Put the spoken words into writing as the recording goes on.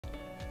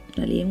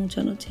La lié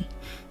mucho anoche.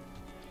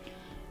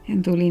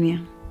 En tu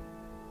línea.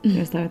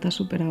 Pero esta vez te has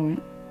superado, ¿eh?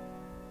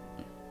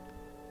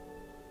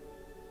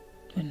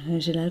 Bueno,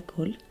 es el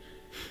alcohol.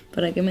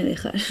 ¿Para qué me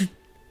dejas?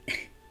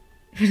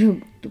 Pero,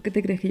 ¿tú qué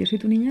te crees? ¿Que yo soy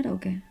tu niñera o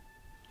qué?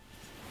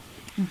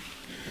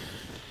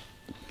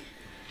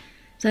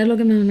 ¿Sabes lo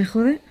que me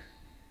jode?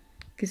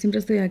 Que siempre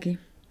estoy aquí.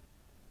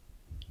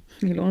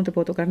 Y luego no te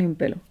puedo tocar ni un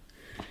pelo.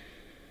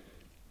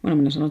 Bueno,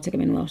 menos anoche que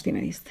menuda hostia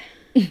me diste.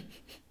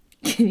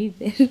 ¿Qué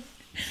dices?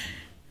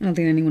 No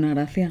tiene ninguna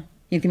gracia.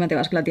 Y encima te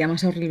vas con la tía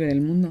más horrible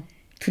del mundo.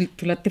 ¿Tú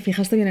te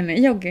fijaste bien en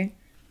ella o qué?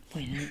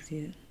 Bueno,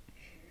 tío.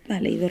 Ha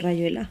leído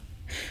Rayuela.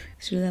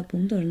 Eso le da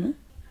puntos, ¿no?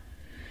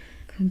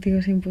 Contigo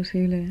es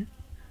imposible, ¿eh?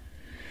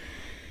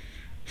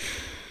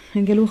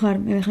 ¿En qué lugar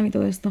me deja a mí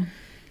todo esto?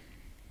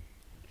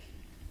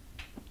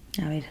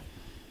 A ver,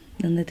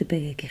 ¿dónde te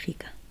pegué,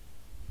 quejica?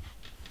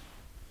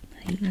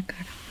 Ahí en la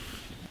cara.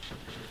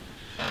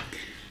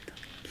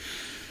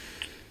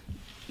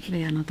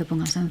 Vea, no te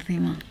pongas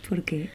encima. ¿Por qué?